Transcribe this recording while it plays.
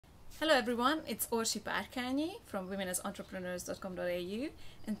Hello everyone, it's Orsi Parkanyi from womenasentrepreneurs.com.au,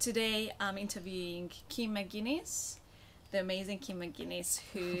 and today I'm interviewing Kim McGuinness, the amazing Kim McGuinness,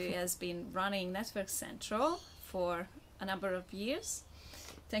 who has been running Network Central for a number of years.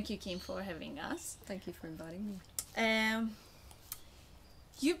 Thank you, Kim, for having us. Thank you for inviting me.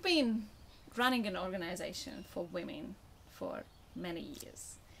 You've been running an organization for women for many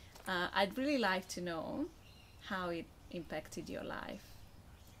years. I'd really like to know how it impacted your life.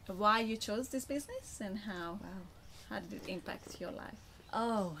 Why you chose this business and how did it impact your life?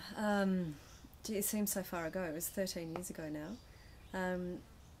 Gee, it seems so far ago. It was 13 years ago now.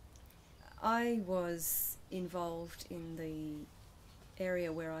 I was involved in the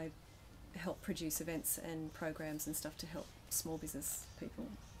area where I help produce events and programs and stuff to help small business people.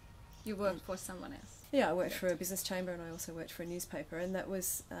 You worked for someone else? Yeah, I worked for a business chamber and I also worked for a newspaper, and that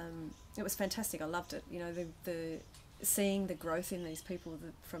was it was fantastic. I loved it. You know, the seeing the growth in these people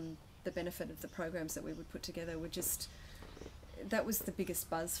from the benefit of the programs that we would put together were just, that was the biggest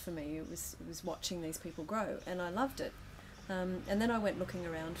buzz for me. It was watching these people grow, and I loved it. And then I went looking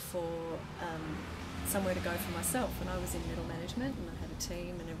around for somewhere to go for myself, and I was in middle management and I had a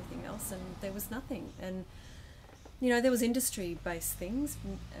team and everything else, and there was nothing. And you know, there was industry-based things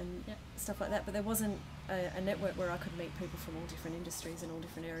and stuff like that, but there wasn't a network where I could meet people from all different industries and all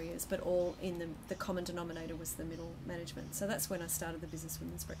different areas, but all in the common denominator was the middle management. So that's when I started the Business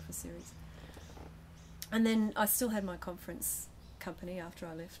Women's Breakfast Series. And then I still had my conference company after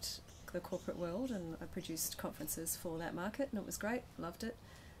I left the corporate world, and I produced conferences for that market, and it was great, loved it.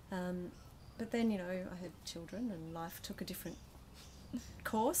 But then, you know, I had children and life took a different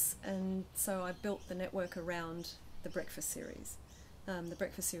course, and so I built the network around the breakfast series. The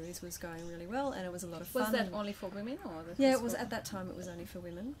breakfast series was going really well, and it was a lot of fun. Was that only for women, or? Yeah, it was. At that time it was only for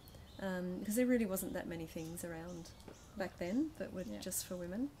women, because there really wasn't that many things around back then that were just for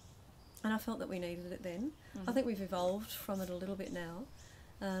women, and I felt that we needed it then. I think we've evolved from it a little bit now,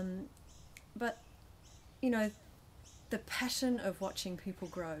 but you know, the passion of watching people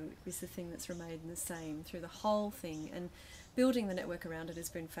grow is the thing that's remained the same through the whole thing, and building the network around it has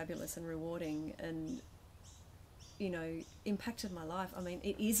been fabulous and rewarding, and you know, impacted my life. I mean,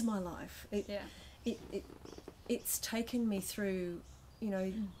 it is my life. It's taken me through, you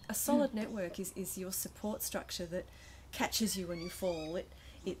know, a solid network is your support structure that catches you when you fall. It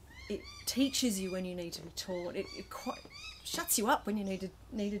teaches you when you need to be taught. It shuts you up when you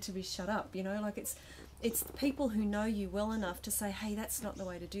needed to be shut up. You know, like it's people who know you well enough to say, hey, that's not the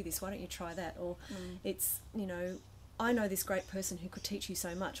way to do this. Why don't you try that? Or it's, you know, I know this great person who could teach you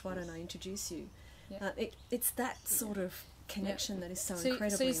so much. Why don't I introduce you? It's that sort of connection that is so incredibly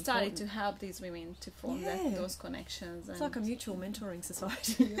important. So you started to help these women to form those connections. It's like a mutual mentoring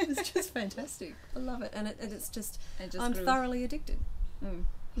society. It's just fantastic. I love it. And it's just I'm thoroughly addicted.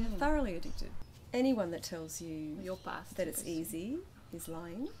 Yeah, thoroughly addicted. Anyone that tells you your past that it's easy is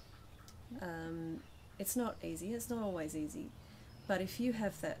lying. It's not easy. It's not always easy. But if you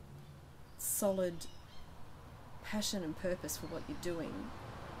have that solid passion and purpose for what you're doing,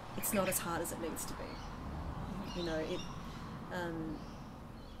 it's not as hard as it needs to be. You know,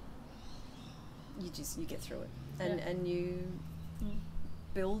 you get through it, and you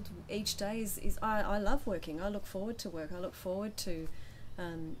build each day. I love working. I look forward to work. I look forward to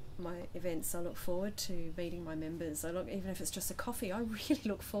my events. I look forward to meeting my members. Even if it's just a coffee, I really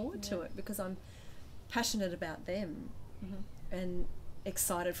look forward to it, because I'm passionate about them and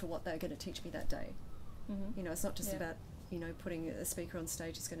excited for what they're going to teach me that day. You know, it's not just about, you know, putting a speaker on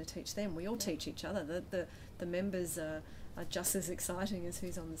stage is going to teach them. We all teach each other. The members are just as exciting as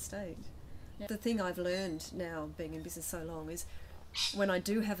who's on the stage. The thing I've learned now, being in business so long, is when I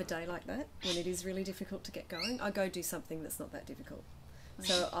do have a day like that, when it is really difficult to get going, I go do something that's not that difficult.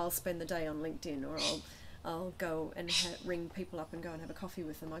 So I'll spend the day on LinkedIn, or I'll go and ring people up and go and have a coffee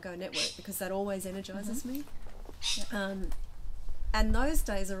with them. I go network, because that always energises me. And those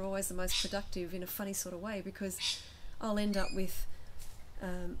days are always the most productive in a funny sort of way, because I'll end up with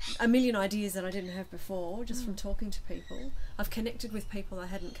a million ideas that I didn't have before, just from talking to people. I've connected with people I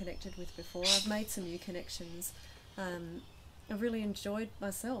hadn't connected with before. I've made some new connections. I've really enjoyed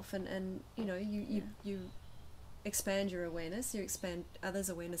myself, and you know, you expand your awareness, you expand others'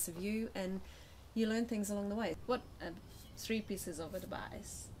 awareness of you, and you learn things along the way. What 3 pieces of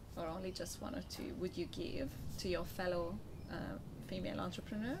advice, or only just 1 or 2, would you give to your fellow female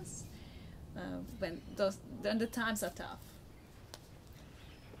entrepreneurs when the times are tough?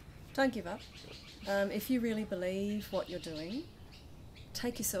 Don't give up. If you really believe what you're doing,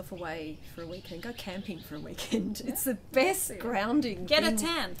 take yourself away for a weekend. Go camping for a weekend. It's the best grounding. Get a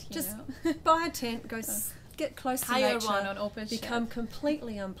tent. Just buy a tent. Go get close to hire nature, one on open become shelf.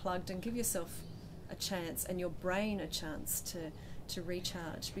 completely unplugged, and give yourself a chance and your brain a chance to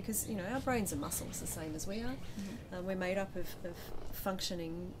recharge, because you know our brains are muscles the same as we are. We're made up of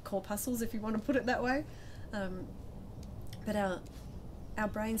functioning corpuscles, if you want to put it that way, but our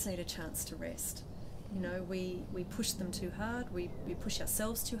brains need a chance to rest. You know, we push them too hard, we push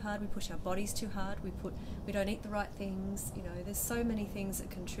ourselves too hard, we push our bodies too hard, we don't eat the right things. You know, there's so many things that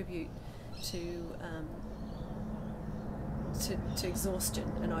contribute to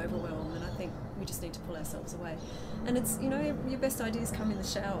exhaustion and overwhelm, and I think we just need to pull ourselves away. And it's, you know, your best ideas come in the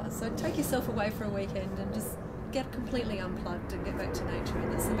shower, so take yourself away for a weekend and just get completely unplugged and get back to nature.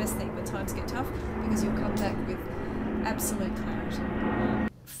 And that's the best thing when times get tough, because you'll come back with absolute clarity.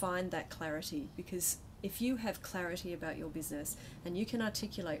 Find that clarity, because if you have clarity about your business and you can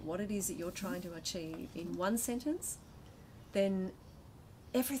articulate what it is that you're trying to achieve in one sentence, then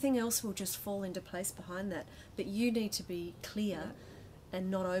everything else will just fall into place behind that. But you need to be clear and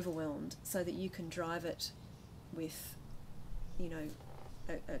not overwhelmed, so that you can drive it with, you know,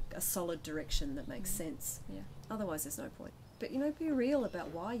 a solid direction that makes sense. Yeah. Otherwise there's no point. But, you know, be real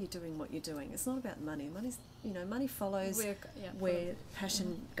about why you're doing what you're doing. It's not about money. Money's, you know, money follows where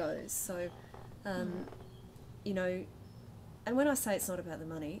passion goes. So, you know, and when I say it's not about the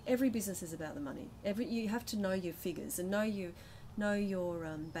money, every business is about the money. You have to know your figures and know your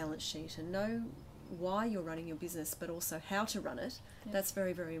balance sheet and know why you're running your business, but also how to run it. Yeah. That's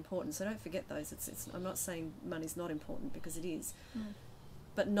very, very important. So don't forget those. I'm not saying money's not important, because it is.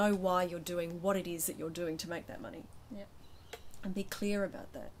 But know why you're doing what it is that you're doing to make that money. Yeah. And be clear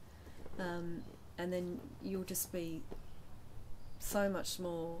about that. And then you'll just be so much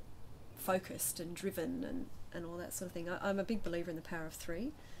more focused and driven and all that sort of thing. I'm a big believer in the power of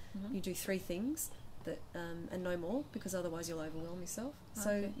 3. You do 3 things that and no more, because otherwise you'll overwhelm yourself.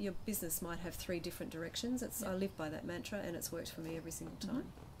 So your business might have 3 different directions. I live by that mantra, and it's worked for me every single time.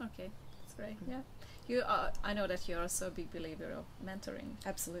 Okay, that's great. Yeah, I know that you're also a big believer of mentoring.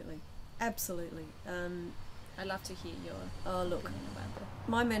 Absolutely. I'd love to hear your opinion about that.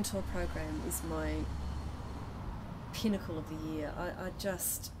 My mentor program is my pinnacle of the year. I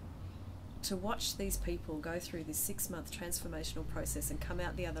just, to watch these people go through this 6-month transformational process and come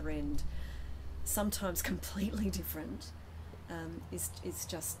out the other end, sometimes completely different, is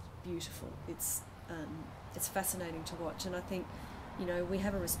just beautiful. It's fascinating to watch, and I think, you know, we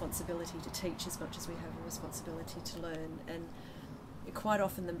have a responsibility to teach as much as we have a responsibility to learn. And quite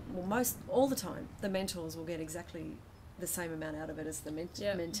often, all the time, the mentors will get exactly the same amount out of it as the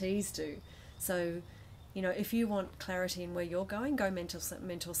mentees do. So, you know, if you want clarity in where you're going, go mentor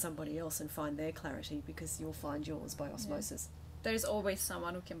somebody else and find their clarity, because you'll find yours by osmosis. There's always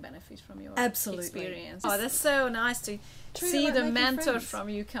someone who can benefit from your Absolutely. experience. Oh, that's so nice to see the mentor from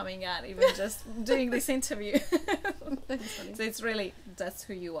you coming out, even just doing this interview. So it's really, that's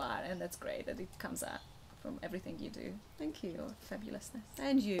who you are, and that's great that it comes out from everything you do. Thank you. Your fabulousness.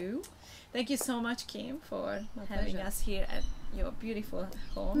 And you. Thank you so much, Kim, for having pleasure. us here at your beautiful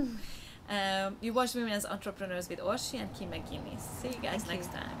home. You watched Women as Entrepreneurs with Orsi and Kim McGuinness. See you guys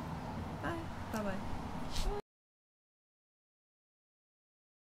next time. Bye. Bye-bye.